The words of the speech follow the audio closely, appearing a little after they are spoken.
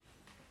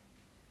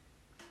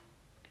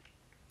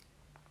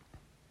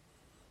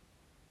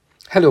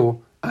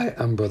Hello, I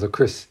am Brother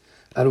Chris,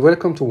 and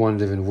welcome to One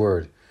Living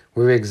Word,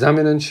 where we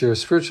examine and share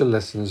spiritual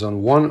lessons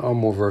on one or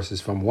more verses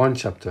from one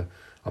chapter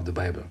of the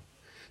Bible.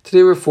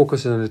 Today we're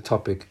focusing on the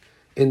topic,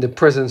 In the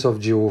Presence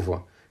of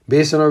Jehovah,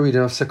 based on our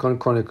reading of 2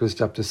 Chronicles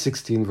chapter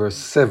 16, verse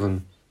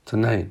 7 to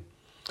 9.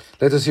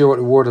 Let us hear what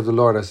the word of the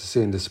Lord has to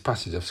say in this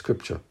passage of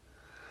Scripture.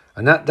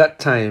 And at that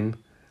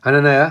time,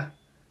 Hananiah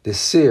the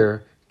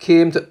seer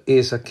came to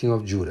Asa king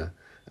of Judah,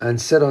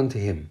 and said unto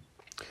him,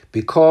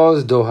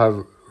 Because thou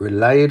have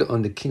relied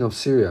on the king of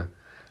Syria,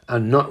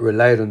 and not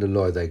relied on the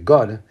Lord thy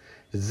God,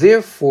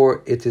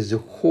 therefore it is the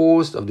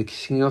host of the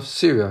king of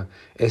Syria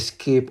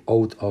escape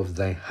out of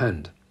thy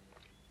hand.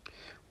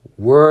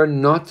 Were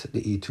not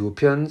the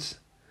Ethiopians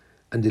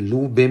and the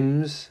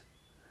Lubims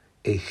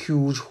a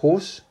huge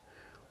host,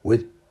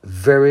 with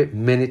very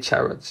many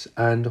chariots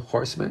and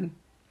horsemen?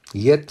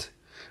 Yet,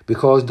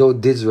 because thou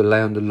didst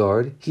rely on the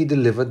Lord, he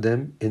delivered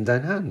them in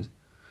thine hand.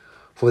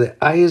 For the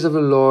eyes of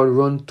the Lord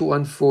run to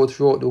and fro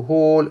throughout the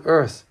whole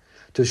earth,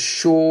 to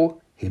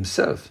show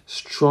himself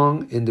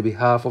strong in the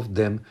behalf of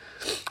them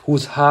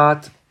whose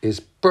heart is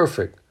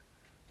perfect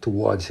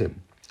towards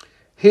him.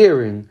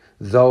 Hearing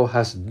thou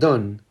hast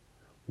done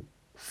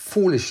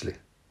foolishly,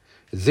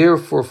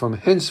 therefore from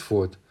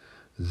henceforth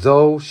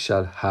thou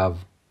shalt have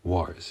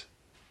wars.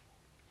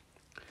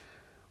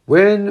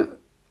 When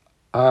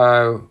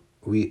are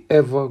we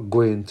ever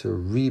going to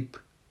reap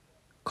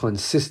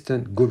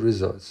consistent good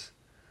results?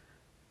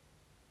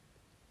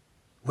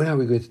 When are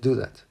we going to do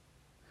that?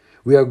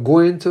 We are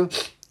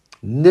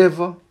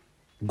never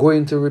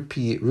going to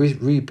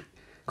reap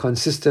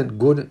consistent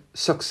good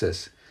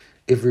success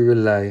if we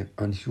rely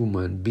on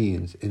human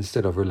beings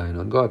instead of relying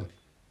on God.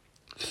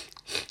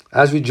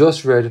 As we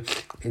just read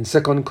in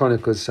 2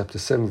 Chronicles chapter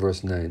 7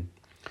 verse 9,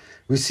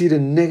 we see the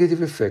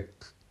negative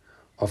effect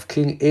of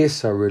King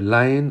Asa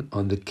relying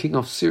on the king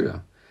of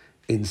Syria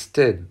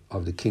instead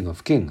of the King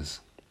of Kings.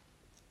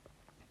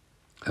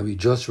 And we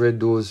just read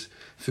those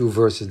few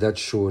verses that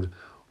showed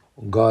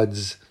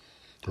God's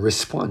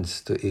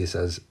response to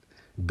Asa's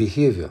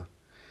behavior.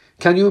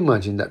 Can you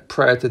imagine that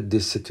prior to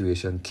this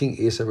situation, King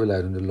Asa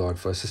relied on the Lord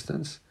for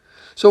assistance?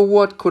 So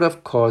what could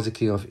have caused the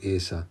King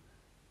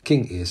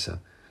Asa,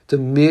 to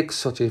make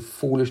such a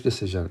foolish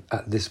decision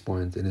at this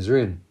point in his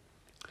reign?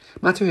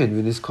 Matthew Henry,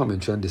 in his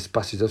commentary on this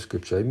passage of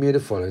Scripture, he made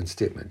the following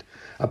statement: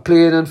 A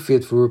plain and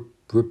faithful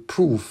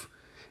reproof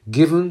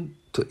given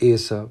to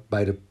Asa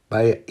by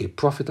a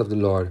prophet of the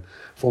Lord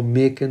for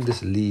making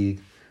this league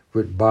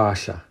with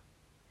Baasha.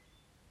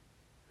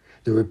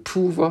 The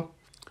reprover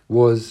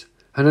was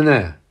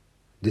Hananiah,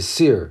 the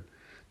seer,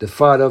 the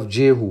father of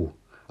Jehu,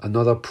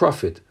 another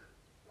prophet,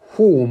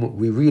 whom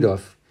we read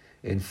of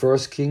in 1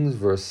 Kings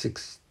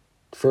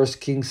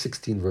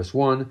 16 verse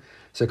 1,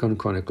 2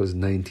 Chronicles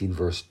 19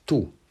 verse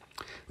 2.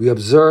 We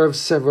observe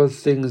several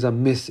things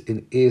amiss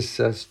in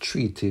Asa's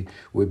treaty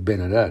with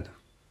Ben-Hadad.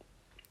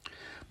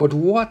 But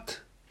what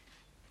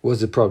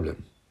was the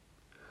problem?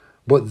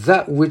 But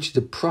that which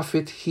the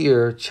prophet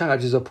here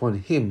charges upon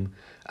him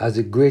as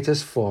the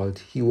greatest fault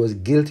he was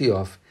guilty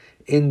of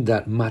in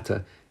that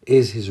matter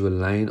is his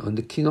relying on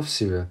the king of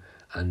Syria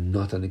and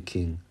not on the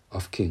King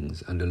of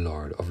Kings and the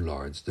Lord of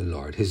Lords, the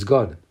Lord his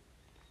God.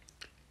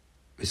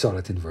 We saw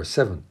that in verse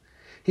 7.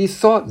 He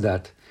thought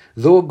that,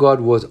 though God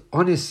was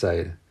on his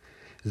side,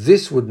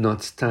 this would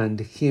not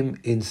stand him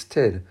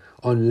instead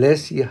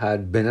unless he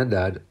had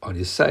Ben-Hadad on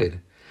his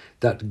side,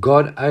 that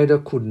God either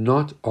could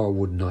not or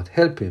would not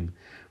help him,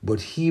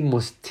 but he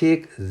must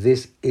take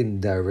this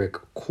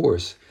indirect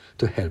course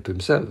to help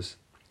himself.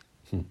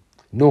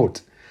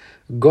 Note,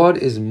 God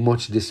is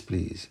much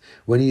displeased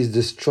when he is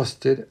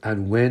distrusted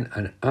and when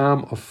an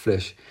arm of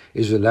flesh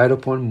is relied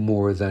upon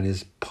more than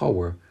his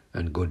power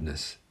and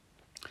goodness.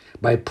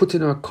 By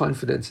putting our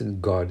confidence in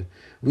God,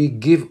 we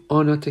give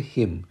honor to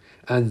him,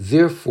 and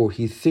therefore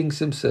he thinks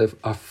himself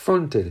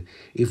affronted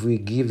if we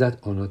give that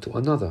honor to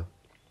another.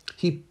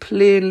 He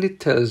plainly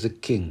tells the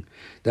king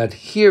that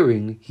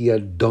hearing he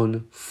had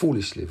done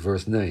foolishly.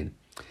 Verse 9.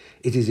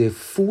 It is a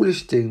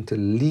foolish thing to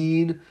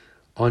lean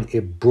on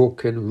a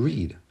broken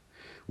reed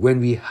when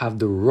we have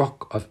the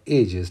rock of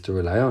ages to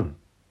rely on.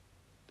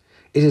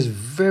 It is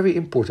very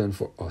important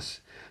for us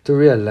to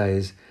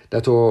realize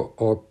that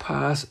our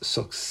past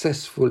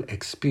successful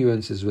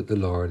experiences with the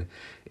Lord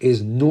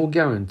is no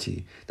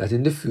guarantee that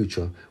in the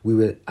future we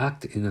will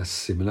act in a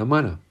similar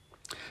manner.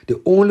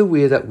 The only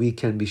way that we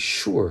can be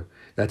sure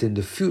that in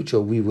the future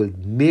we will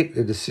make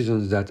the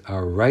decisions that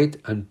are right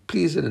and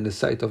pleasing in the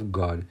sight of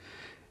God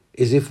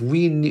is if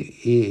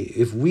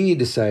we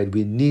decide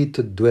we need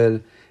to dwell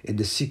in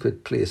the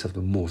secret place of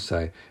the Most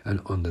High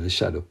and under the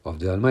shadow of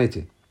the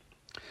Almighty.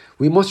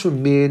 We must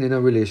remain in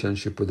a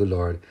relationship with the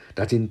Lord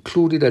that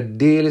included a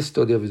daily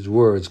study of his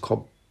words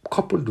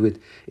coupled with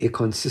a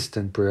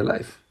consistent prayer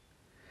life.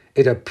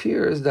 It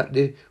appears that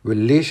the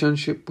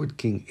relationship with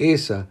King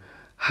Asa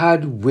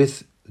had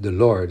with the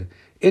Lord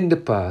in the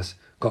past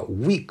got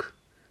weak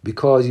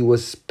because he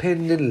was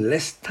spending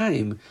less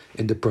time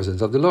in the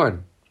presence of the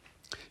Lord.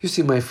 You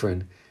see, my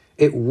friend,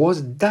 it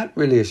was that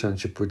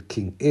relationship with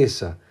King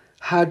Asa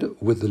had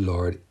with the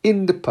Lord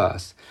in the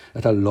past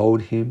that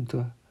allowed him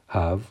to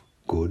have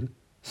good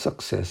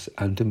success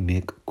and to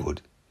make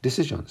good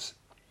decisions.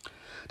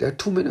 There are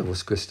too many of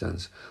us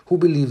Christians who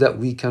believe that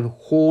we can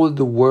hold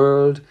the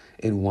world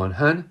in one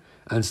hand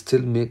and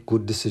still make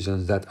good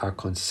decisions that are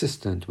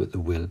consistent with the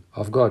will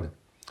of God.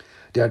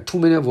 There are too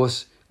many of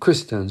us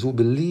Christians who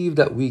believe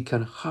that we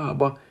can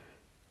harbor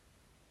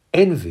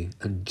envy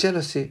and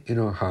jealousy in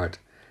our heart,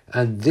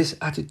 and this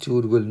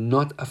attitude will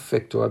not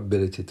affect our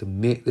ability to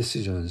make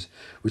decisions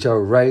which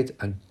are right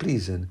and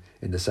pleasing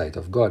in the sight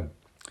of God.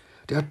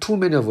 There are too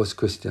many of us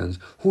Christians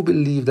who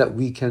believe that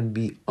we can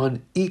be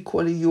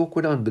unequally yoked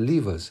with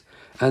unbelievers,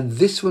 and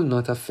this will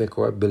not affect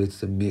our ability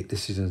to make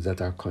decisions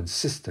that are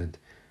consistent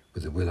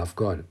with the will of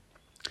God.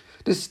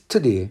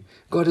 Today,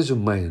 God is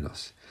reminding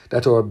us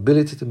that our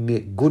ability to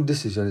make good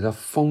decisions is a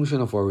function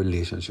of our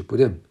relationship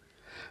with Him.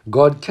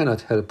 God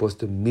cannot help us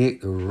to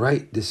make the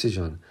right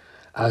decision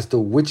as to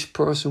which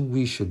person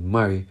we should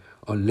marry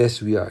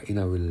unless we are in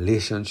a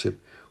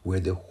relationship where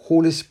the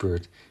Holy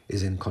Spirit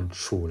is in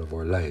control of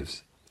our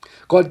lives.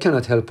 God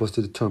cannot help us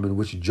to determine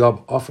which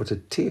job offer to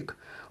take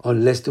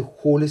unless the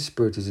Holy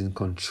Spirit is in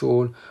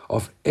control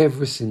of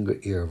every single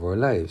area of our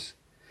lives.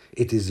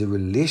 It is the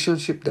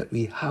relationship that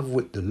we have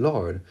with the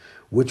Lord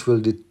which will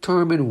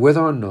determine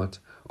whether or not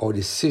our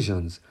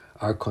decisions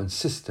are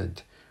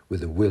consistent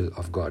with the will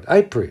of God.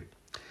 I pray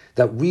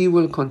that we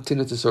will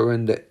continue to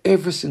surrender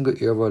every single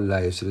area of our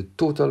lives to the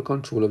total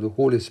control of the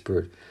Holy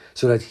Spirit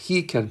so that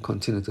He can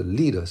continue to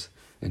lead us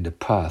in the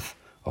path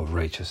of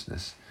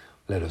righteousness.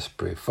 Let us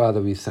pray.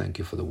 Father, we thank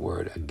you for the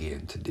word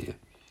again today.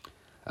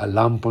 A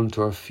lamp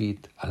unto our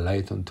feet, a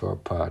light unto our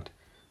path,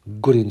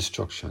 good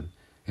instruction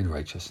in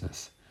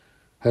righteousness.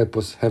 Help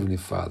us, Heavenly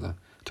Father,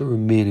 to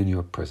remain in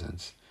your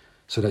presence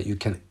so that you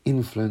can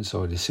influence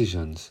our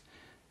decisions,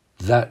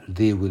 that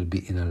they will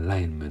be in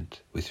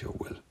alignment with your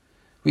will.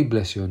 We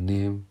bless your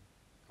name.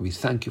 We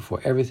thank you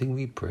for everything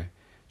we pray.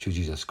 Through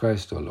Jesus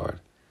Christ, our Lord.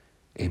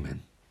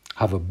 Amen.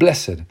 Have a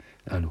blessed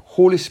and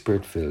Holy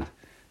Spirit-filled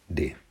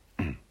day.